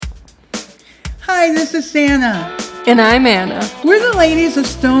Hi, this is Santa. And I'm Anna. We're the ladies of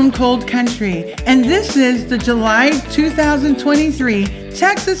Stone Cold Country, and this is the July 2023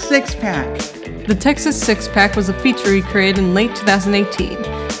 Texas Six Pack. The Texas Six Pack was a feature we created in late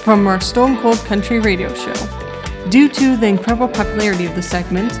 2018 from our Stone Cold Country radio show. Due to the incredible popularity of the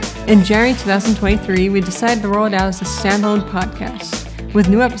segment, in January 2023 we decided to roll it out as a standalone podcast with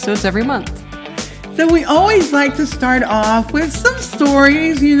new episodes every month. So we always like to start off with some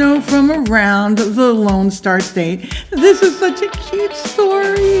stories, from around the Lone Star State. This is such a cute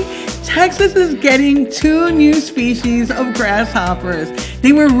story. Texas is getting 2 new species of grasshoppers.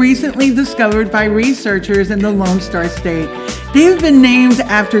 They were recently discovered by researchers in the Lone Star State. They've been named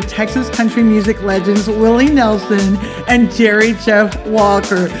after Texas country music legends Willie Nelson and Jerry Jeff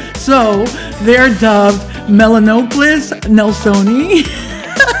Walker. So they're dubbed Melanoplus nelsoni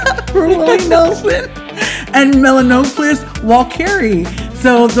for Willie Nelson and Melanoplus walkeri.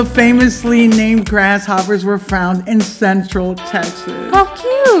 So the famously named grasshoppers were found in central Texas. How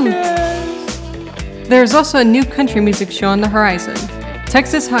cute! Yes. There's also a new country music show on the horizon.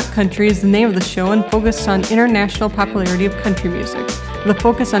 Texas Hot Country is the name of the show and focused on international popularity of country music, with a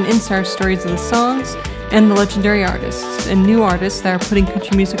focus on insider stories of the songs and the legendary artists and new artists that are putting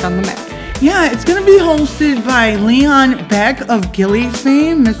country music on the map. Yeah, it's going to be hosted by Leon Beck of Gillies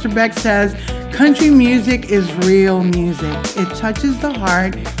fame. Mr. Beck says, country music is real music. It touches the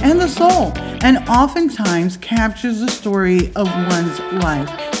heart and the soul, and oftentimes captures the story of one's life.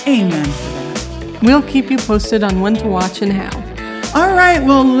 Amen to that. We'll keep you posted on when to watch and how. All right,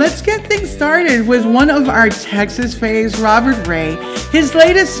 well, let's get things started with one of our Texas faves, Robert Ray. His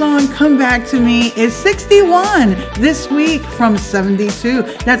latest song, Come Back to Me, is 61 this week from 72.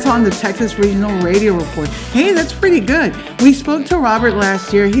 That's on the Texas Regional Radio Report. Hey, that's pretty good. We spoke to Robert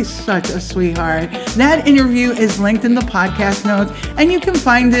last year. He's such a sweetheart. That interview is linked in the podcast notes, and you can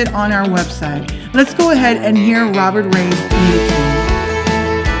find it on our website. Let's go ahead and hear Robert Ray's new tune.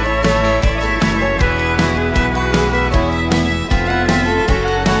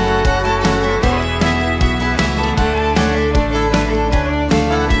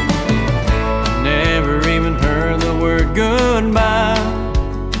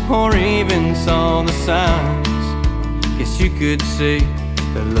 Or even saw the signs. Guess you could say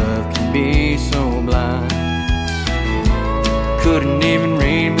that love can be so blind. Couldn't even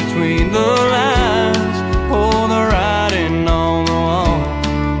read between the lines or the writing on the wall.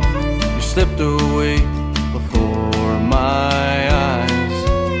 You slipped away before my eyes,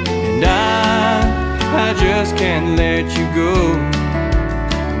 and I just can't let you go.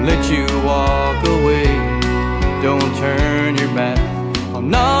 Let you walk away. Don't turn your back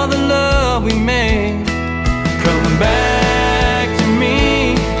on all the love we made. Come back to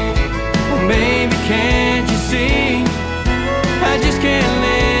me, oh baby, can't you see? I just can't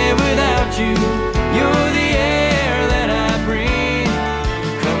live without you. You're the air that I breathe.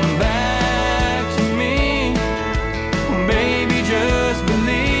 Come back to me, oh baby, just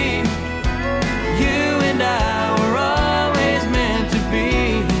believe. You and I were always meant to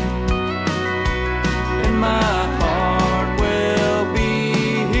be. And my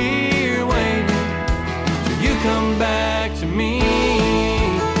come back to me.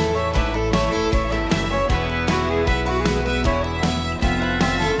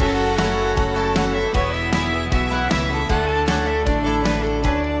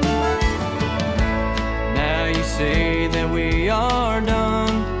 Now you say that we are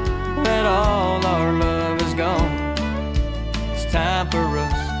done, that all our love is gone. It's time for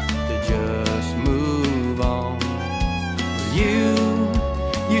us to just move on.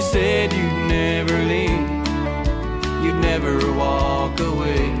 You said you'd never leave. You'd never walk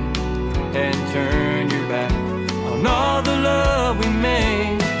away and turn your back on all the love we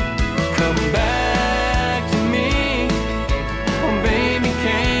made. Come back to me, oh baby,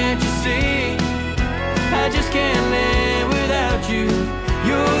 can't you see? I just can't live without you.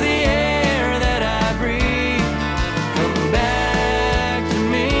 You're the air that I breathe. Come back to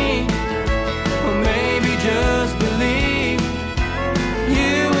me, oh baby, just believe.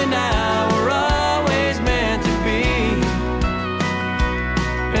 You and I were always meant to be.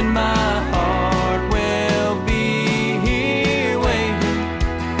 And my heart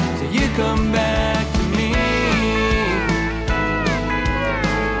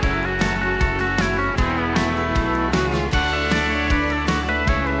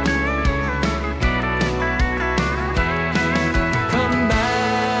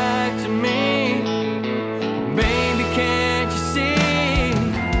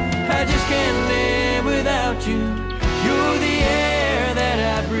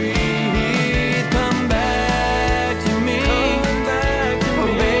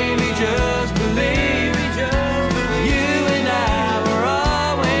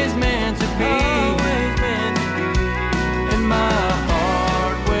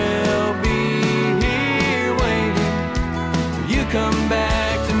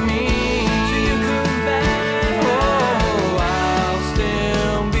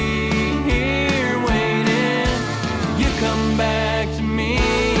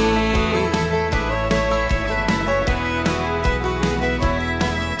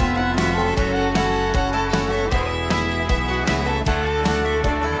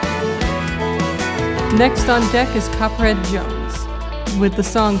Next on deck is Copperhead Jones with the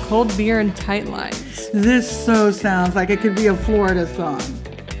song Cold Beer and Tight Lines. This so sounds like it could be a Florida song.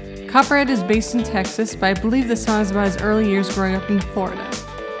 Copperhead is based in Texas, but I believe the song is about his early years growing up in Florida.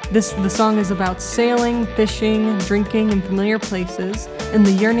 The song is about sailing, fishing, drinking in familiar places, and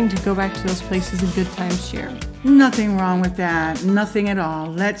the yearning to go back to those places and good times share. Nothing wrong with that. Nothing at all.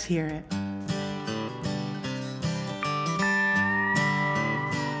 Let's hear it.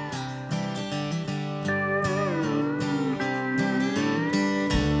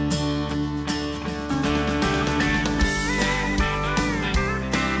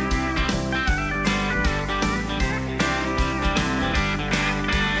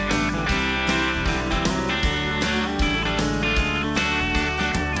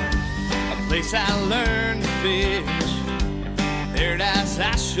 Place I learned to fish, paradise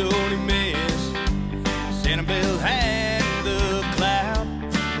I surely miss. Santa Bill had the cloud,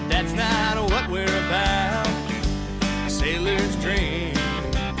 but that's not what we're about. A sailor's dream,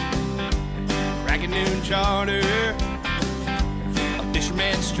 cracking noon charter, a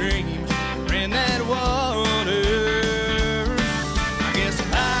fisherman's dream, ran that water. I guess a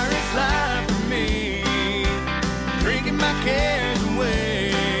pirate's life for me, drinking my cares away.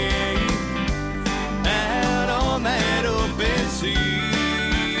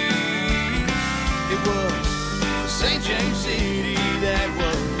 It was St. James City that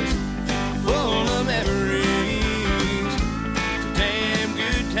was full of memories. It's a damn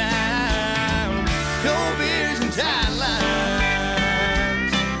good time, cold beers and tight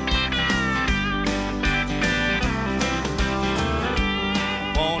lines.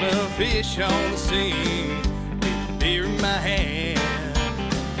 I wanna fish on the sea with a beer in my hand,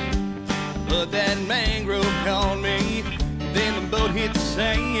 but that mangrove called me. Then the boat hit the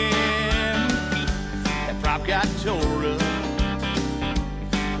sand. That prop got tore up,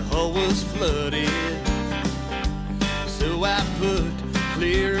 the hull was flooded. So I put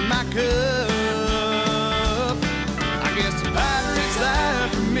clear in my cup. I guess the pirate's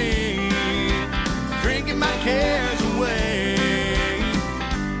life for me, drinking my cares away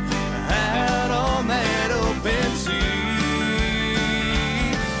out on that open sea.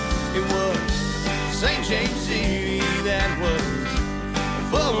 It was St. James City that was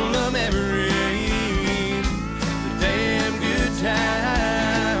full of memories. The damn good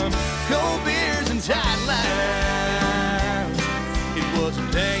time, cold beers and tight lines. It was a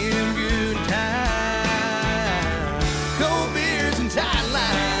damn good time, cold beers and tight lines.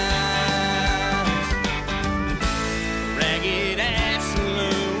 Ragged ass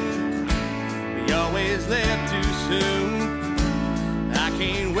saloon, we always left too soon. I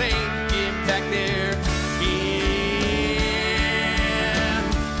can't wait to get back there.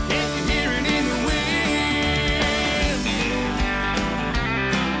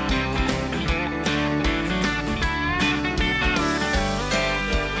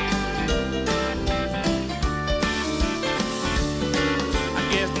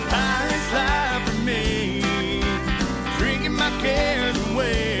 Cares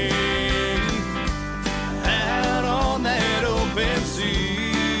away out on that open sea.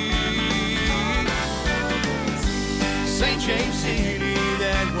 St. James City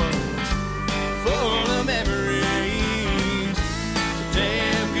that was full of memories. It's a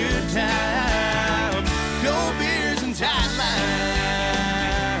damn good time, cold beers and tight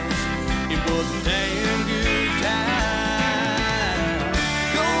lines. It was a damn good time,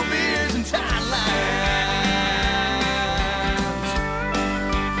 cold beers and tight lines.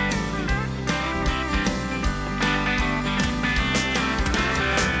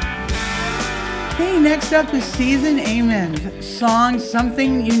 Hey, next up is Season Amond, song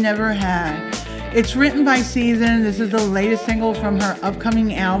Something You Never Had. It's written by Season. This is the latest single from her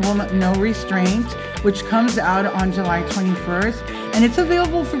upcoming album, No Restraint, which comes out on July 21st, and it's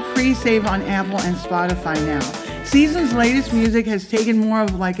available for pre-save on Apple and Spotify now. Season's latest music has taken more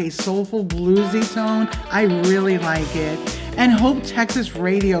of like a soulful bluesy tone. I really like it. And hope Texas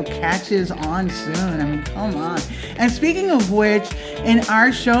radio catches on soon. I mean, come on. And speaking of which, in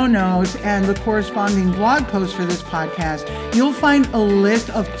our show notes and the corresponding blog post for this podcast, you'll find a list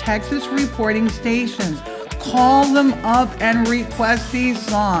of Texas reporting stations. Call them up and request these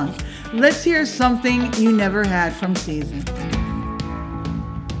songs. Let's hear Something You Never Had from Season.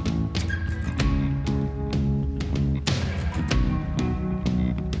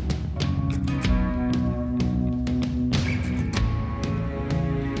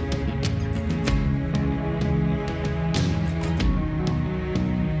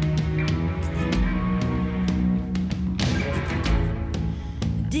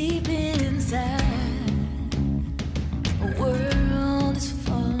 A world is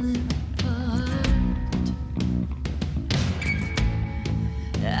falling apart.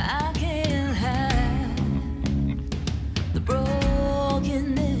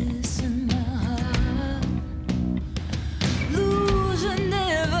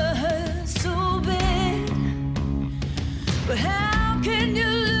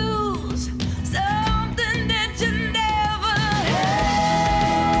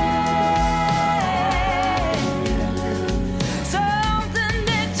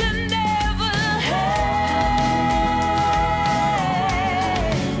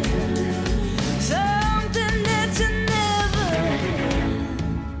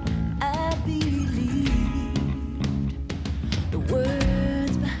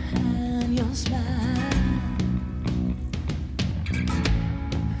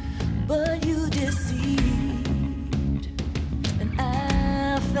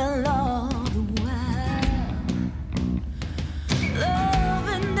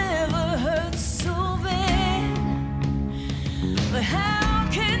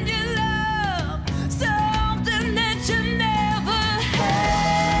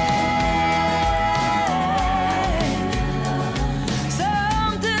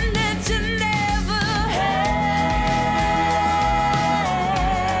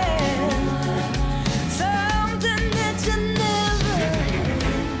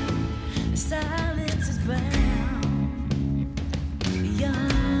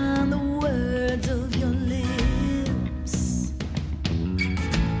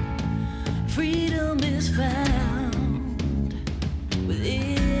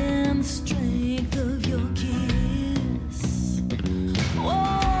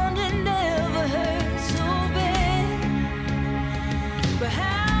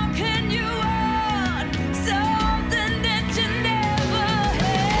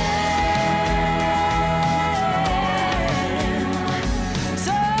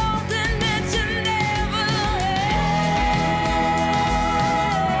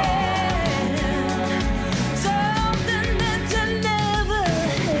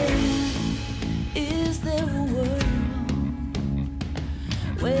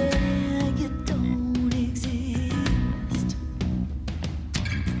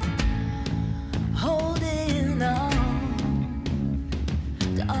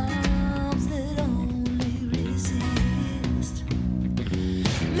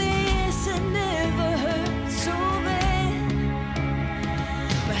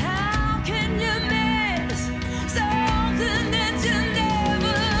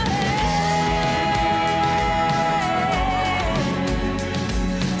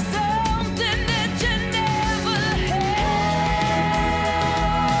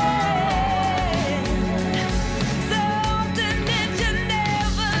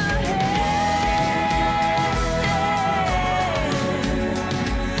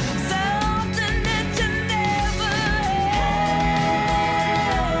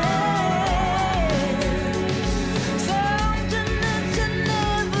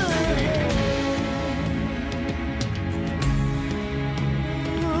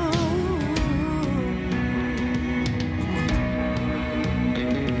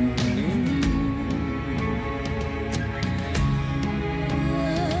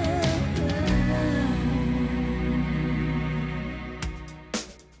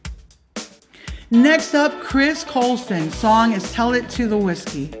 Next up, Chris Colston. Song is Tell It to the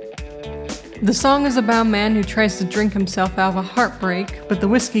Whiskey. The song is about a man who tries to drink himself out of a heartbreak, but the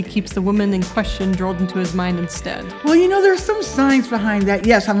whiskey keeps the woman in question drilled into his mind instead. Well, you know, there's some science behind that.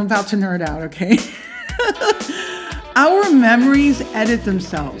 Yes, I'm about to nerd out, okay? Our memories edit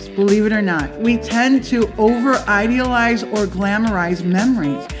themselves, believe it or not. We tend to over-idealize or glamorize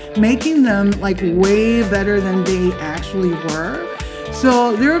memories, making them like way better than they actually were.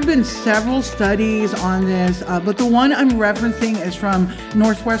 So there have been several studies on this, but the one I'm referencing is from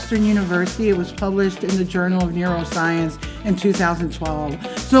Northwestern University. It was published in the Journal of Neuroscience in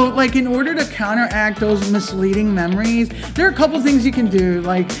 2012. So like in order to counteract those misleading memories, there are a couple things you can do.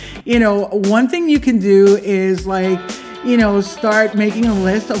 Like, you know, one thing you can do is like, you know, start making a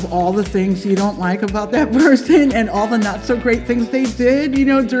list of all the things you don't like about that person and all the not so great things they did, you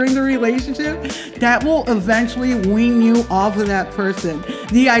know, during the relationship. That will eventually wean you off of that person.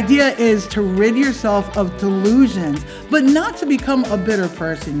 The idea is to rid yourself of delusions, but not to become a bitter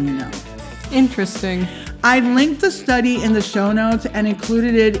person, you know. Interesting. I linked the study in the show notes and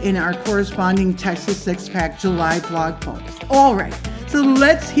included it in our corresponding Texas Six Pack July blog post. All right, so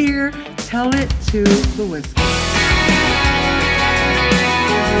let's hear Tell It to the Whiskey.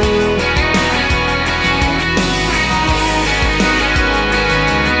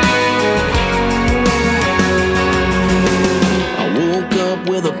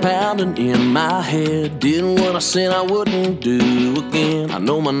 With a pounding in my head, did what I said I wouldn't do again. I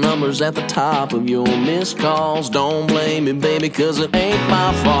know my number's at the top of your missed calls. Don't blame me, baby, cause it ain't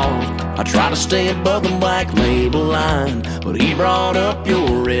my fault. I try to stay above the black label line, but he brought up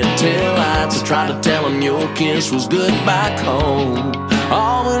your red tail lights. I tried to tell him your kiss was goodbye cold.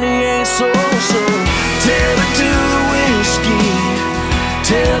 Oh, but he ain't so. Tell it to the whiskey,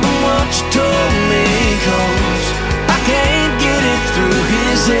 tell him what you told me, cause I can't get it through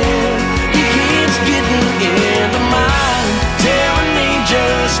his head. He keeps getting into mine, telling me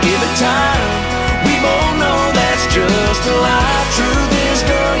just give it time. We both know that's just a lie. Truth is,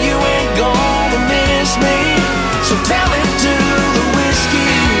 girl, you ain't gonna miss me, so tell it to the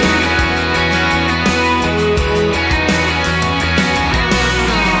whiskey.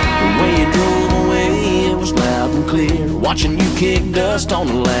 The way you drove away, it was loud and clear. Watching you kick dust on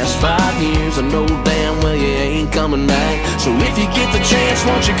the last 5 years. I know damn well you ain't coming back, so if you get the chance,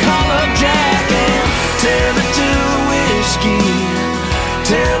 won't you call up Jack and tell it to the whiskey.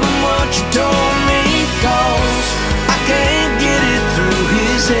 Tell him what you told me, cause I can't get it through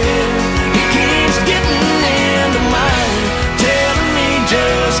his head. He keeps getting into mine, telling me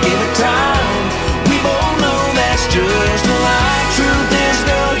just give it time. We both know that's just a lie. Truth is,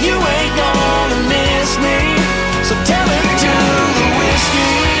 girl, you ain't gonna miss me, so tell it to the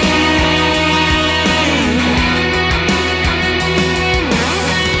whiskey.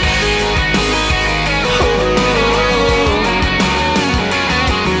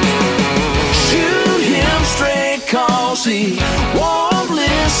 Shoot him straight, cause he won't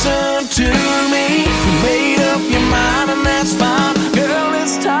listen to me. Made up your mind and that's fine, girl,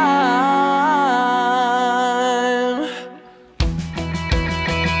 it's time.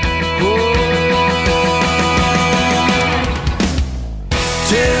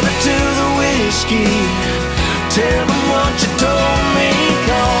 Tell it to the whiskey, tell him what you told me,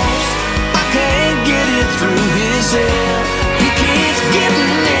 cause I can't get it through his head. He keeps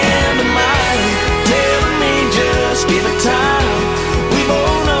getting into mine, telling me just give it time. We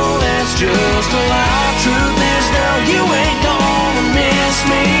both know that's just a lie. Truth is, girl, you ain't gonna miss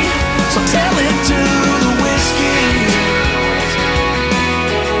me, so tell it to the whiskey.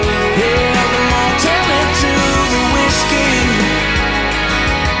 Yeah, come on, tell it to the whiskey.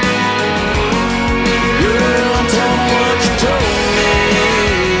 Girl, tell me what you told me.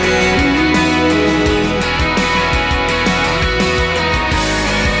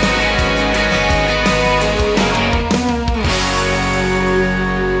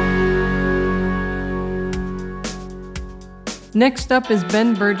 Next up is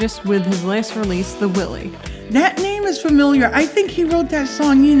Ben Burgess with his last release, The Willie. That name is familiar. I think he wrote that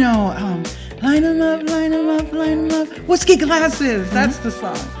song, you know, line 'em up, line 'em up, line 'em up. Whiskey glasses, that's the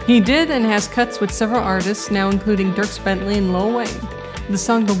song. He did and has cuts with several artists, now including Dierks Bentley and Lil Wayne. The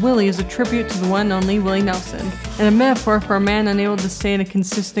song The Willie is a tribute to the one and only Willie Nelson, and a metaphor for a man unable to stay in a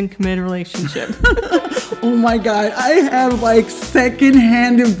consistent, committed relationship. Oh my God, I have like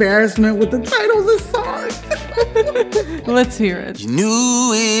secondhand embarrassment with the title of this song. Let's hear it. You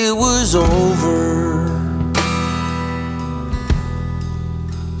knew it was over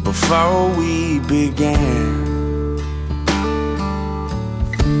before we began.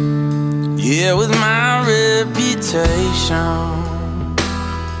 Yeah, with my reputation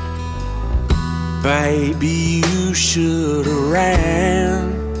Baby, you should have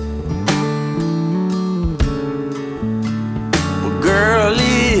ran. Well, girl,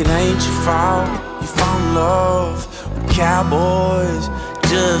 it ain't your fault. You fall in love with cowboys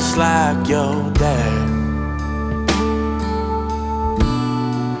just like your dad.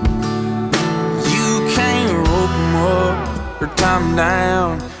 You can't rope 'em up or tie 'em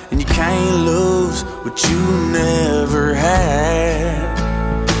down, and you can't lose what you never had.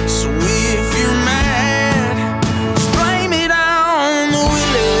 So if you're mad, just blame it on the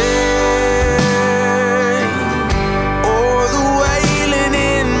Willie or the wailing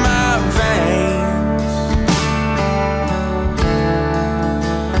in my veins.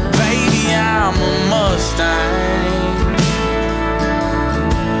 Baby, I'm a Mustang.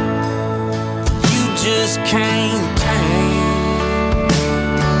 You just can't tame.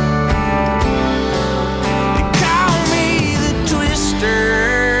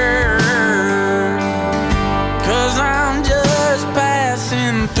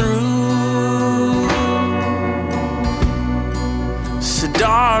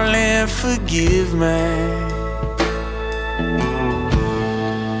 Darling, forgive me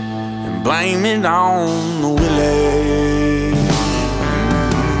and blame it on the Willie.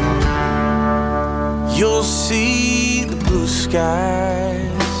 You'll see the blue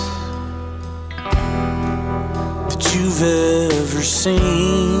skies that you've ever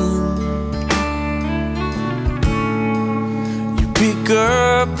seen. You pick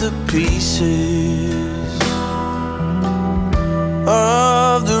up the pieces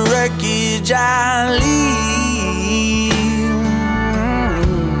of the wreckage I leave.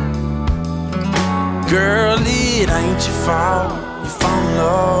 Girl, it ain't your fault. You fall in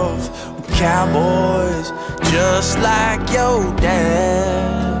love with cowboys just like your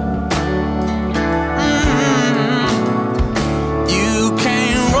dad. You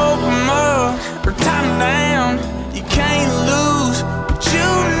can't rope 'em up or tie 'em down. You can't lose what you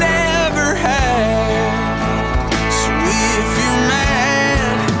never had. If you're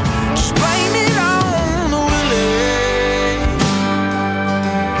mad, just blame it on the Willie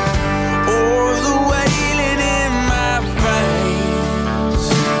or the wailing in my veins.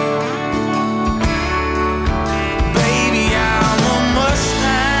 Baby, I'm a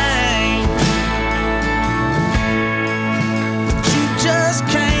Mustang that you just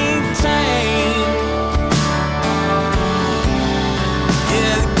can't tame.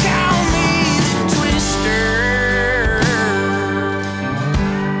 Yeah, call me the Twister.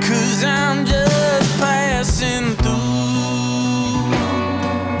 I'm just passing through.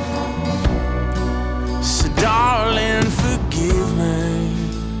 So darling, forgive me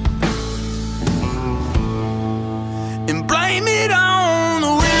and blame it on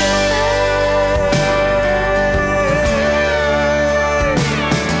the Willie.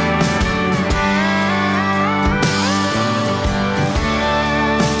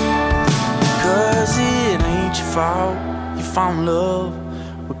 'Cause it ain't your fault. You fall in love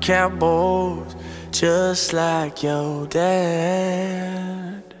with cowboys just like your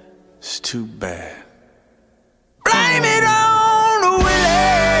dad. It's too bad. Blame it on the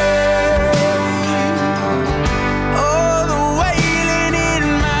Willie or the wailing in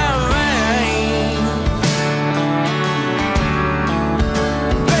my veins.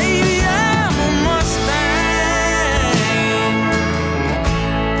 Baby, I'm a Mustang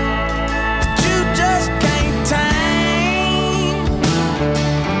that you just can't tame.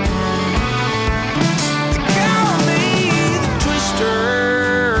 Call me the Twister,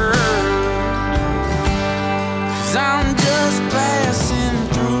 'cause I'm just passing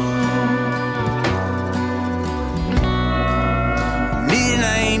through. And it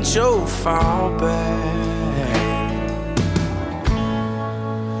ain't your fault, babe.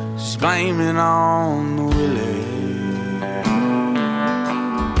 Just blame it on the Willie.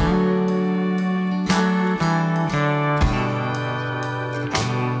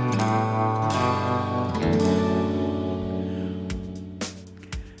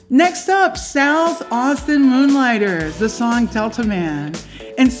 Next up, South Austin Moonlighters, the song Delta Man.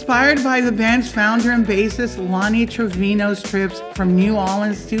 Inspired by the band's founder and bassist Lonnie Trevino's trips from New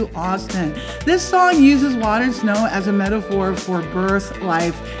Orleans to Austin, this song uses water and snow as a metaphor for birth,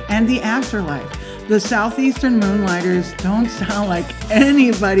 life, and the afterlife. The Southeastern Moonlighters don't sound like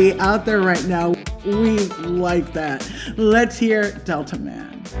anybody out there right now. We like that. Let's hear Delta Man.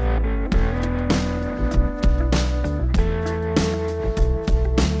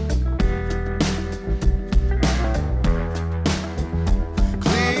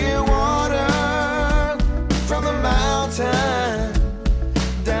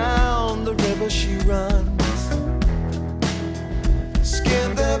 Down the river she runs,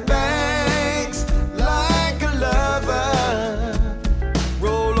 skin the banks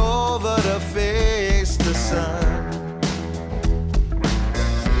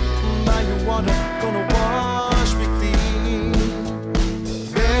water gonna wash me clean,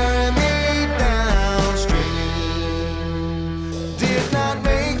 bury me downstream. Did not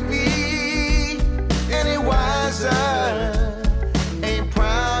make me any wiser, ain't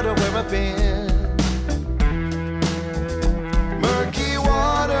proud of where I've been. Murky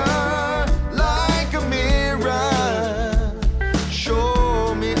water like a mirror,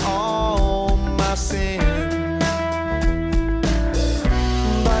 show me all my sins.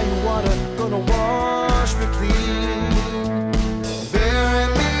 Bayou water gonna wash me clean, bury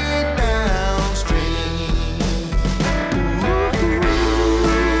me downstream.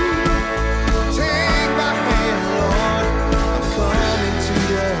 Take my hand, Lord, I'm coming to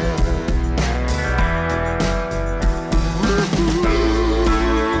you.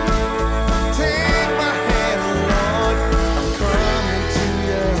 Take my hand, Lord, I'm coming to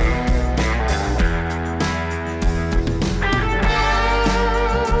you.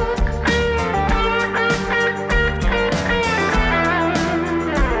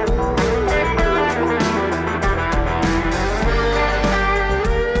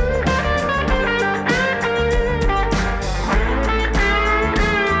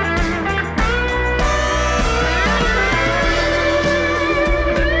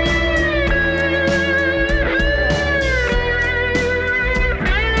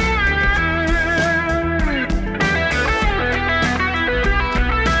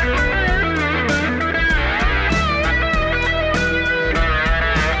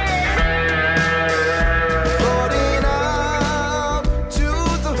 Floating out to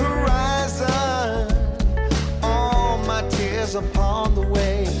the horizon, all my tears upon the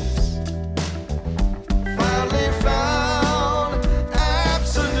waves. Finally found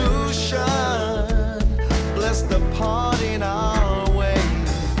absolution, bless the parting our ways.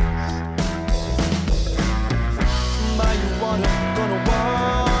 Bayou water gonna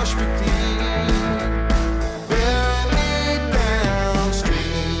wash me clean, bury me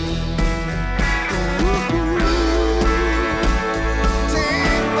downstream.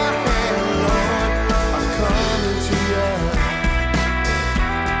 Take my hand, Lord, I'm coming to you.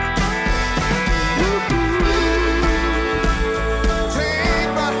 Take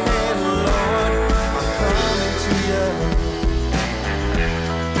my hand, Lord, I'm coming to you.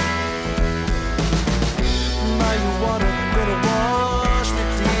 Bayou water gonna wash me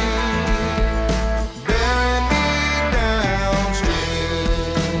clean, bury me downstream.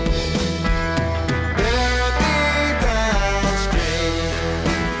 Bury me downstream.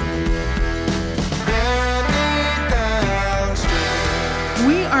 Bury me downstream.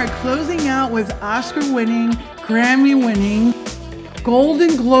 We are closing out with Oscar-winning, Grammy-winning,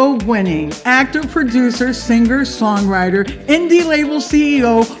 Golden Globe-winning actor, producer, singer, songwriter, indie label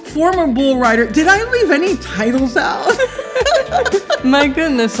CEO, former bull rider. Did I leave any titles out? My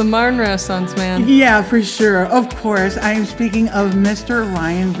goodness, a modern renaissance man. Yeah, for sure. Of course, I am speaking of Mr.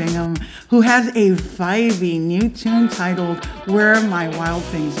 Ryan Bingham, who has a vibey new tune titled Where My Wild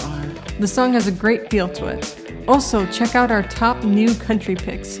Things Are. The song has a great feel to it. Also, check out our top new country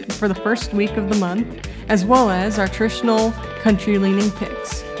picks for the first week of the month, as well as our traditional country-leaning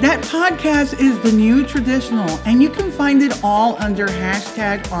picks. That podcast is the new traditional, and you can find it all under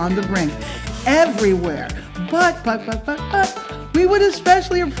 #OnTheBrink everywhere. But, we would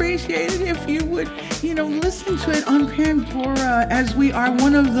especially appreciate it if you would, listen to it on Pandora, as we are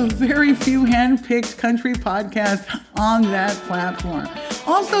one of the very few hand-picked country podcasts on that platform.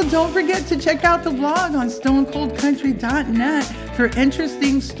 Also, don't forget to check out the blog on stonecoldcountry.net for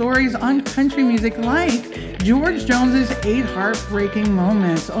interesting stories on country music, like George Jones's 8 heartbreaking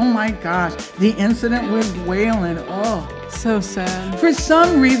moments. Oh my gosh, the incident with Waylon. Oh, So sad. for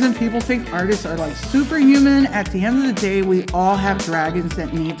some reason, people think artists are like superhuman. At the end of the day, we all have dragons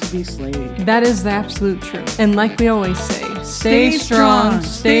that need to be slayed. That is the absolute truth. And like we always say, stay strong,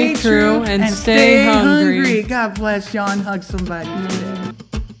 stay true, and stay hungry. God bless John. Hug somebody today.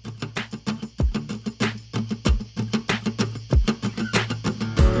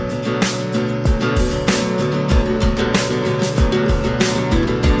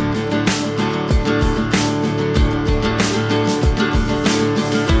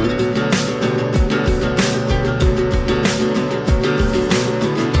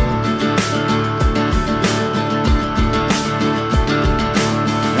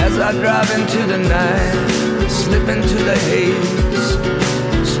 I drive into the night, slip into the haze,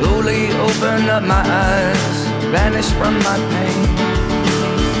 slowly open up my eyes, vanish from my pain,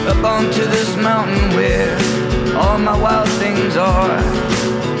 up onto this mountain where all my wild things are.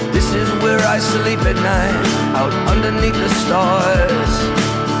 This is where I sleep at night, out underneath the stars.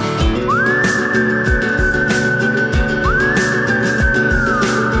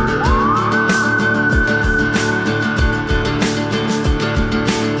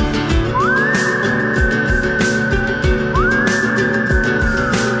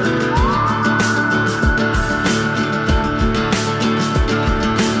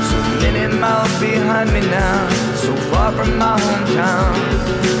 behind me now, so far from my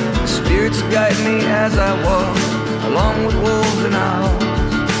hometown. Spirits guide me as I walk, along with wolves and owls,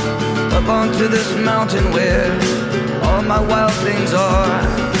 up onto this mountain where all my wild things are.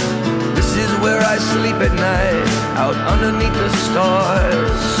 This is where I sleep at night, out underneath the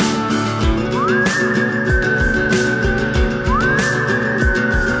stars.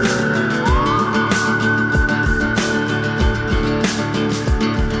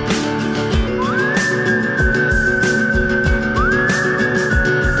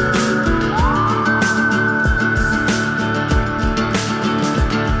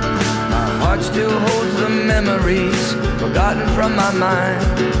 Still holds the memories forgotten from my mind.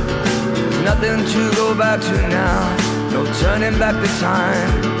 There's nothing to go back to now, no turning back the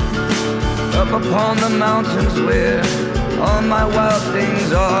time. Up upon the mountains where all my wild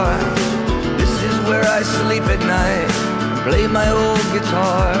things are. This is where I sleep at night, play my old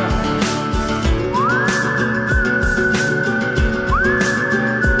guitar.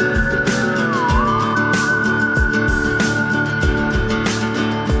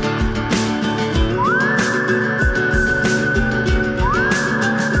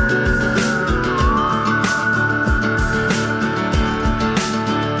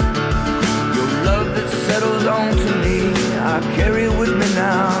 I carry with me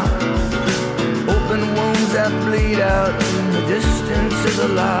now. Open wounds that bleed out in the distance is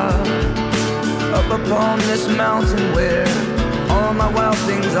allowed. Up upon this mountain where all my wild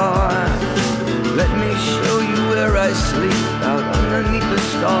things are. Let me show you where I sleep, out underneath the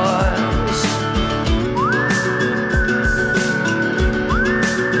stars.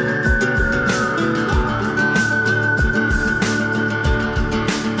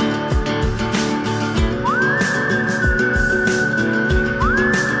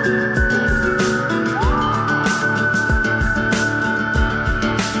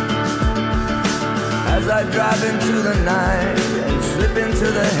 As I drive into the night and slip into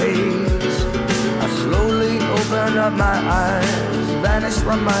the haze, I slowly open up my eyes, vanish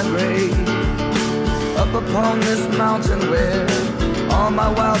from my grave. Up upon this mountain where all my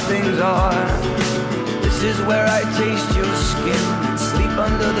wild things are. This is where I taste your skin and sleep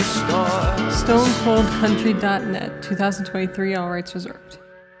under the stars. StoneColdCountry.net, 2023, all rights reserved.